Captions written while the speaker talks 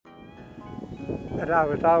But I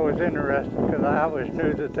was always interested because I always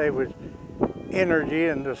knew that there was energy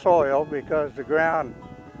in the soil because the ground,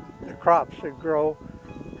 the crops that grow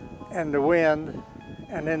in the wind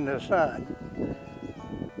and in the sun.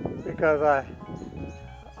 Because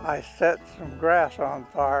I set some grass on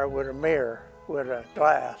fire with a mirror, with a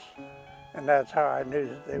glass, and that's how I knew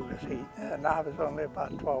that there was heat. And I was only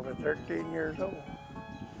about 12 or 13 years old.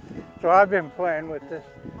 So I've been playing with this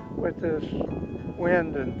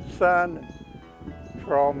wind and sun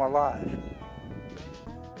for all my life.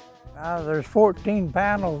 Now there's 14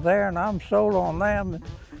 panels there and I'm sold on them.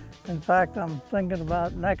 In fact, I'm thinking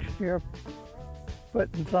about next year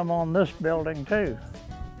putting some on this building too.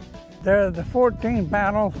 The 14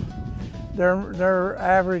 panels, they're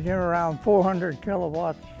averaging around 400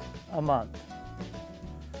 kilowatts a month.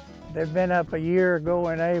 They've been up a year ago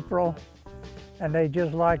in April, and they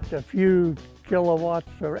just liked a few kilowatts,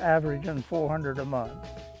 are averaging 400 a month.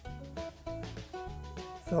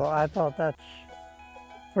 So I thought that's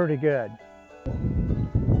pretty good.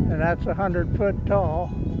 And that's 100 foot tall.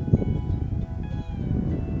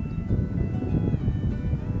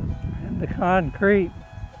 And the concrete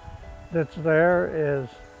that's there is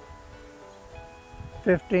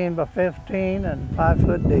 15 by 15 and 5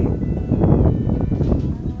 foot deep.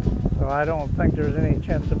 So I don't think there's any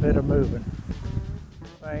chance of it moving.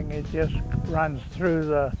 It just runs through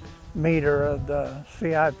the meter of the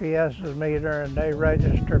CIPS's meter, and they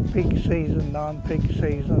register peak season, non-peak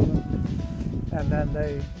season, and then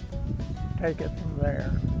they take it from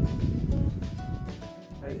there.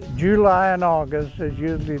 July and August is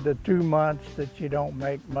usually the 2 months that you don't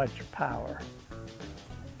make much power.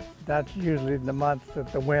 That's usually the months that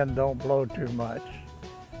the wind don't blow too much.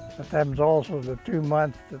 But them's also the 2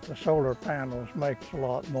 months that the solar panels makes a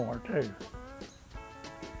lot more too.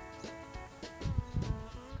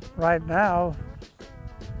 Right now,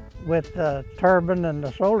 with the turbine and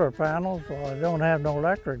the solar panels, well, I don't have no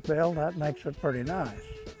electric bill. That makes it pretty nice.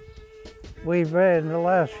 We've, in the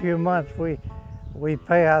last few months, we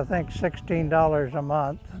pay, I think, $16 a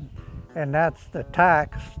month, and that's the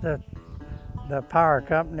tax that the power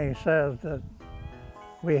company says that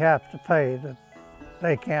we have to pay, that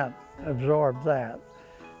they can't absorb that.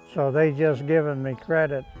 So they just given me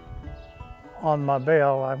credit on my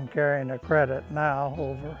bill. I'm carrying a credit now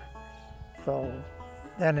over. So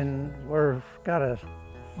then we've got to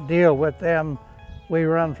deal with them. We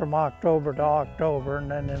run from October to October, and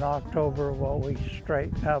then in October, well, we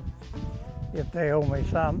straighten up. If they owe me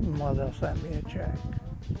something, well, they'll send me a check.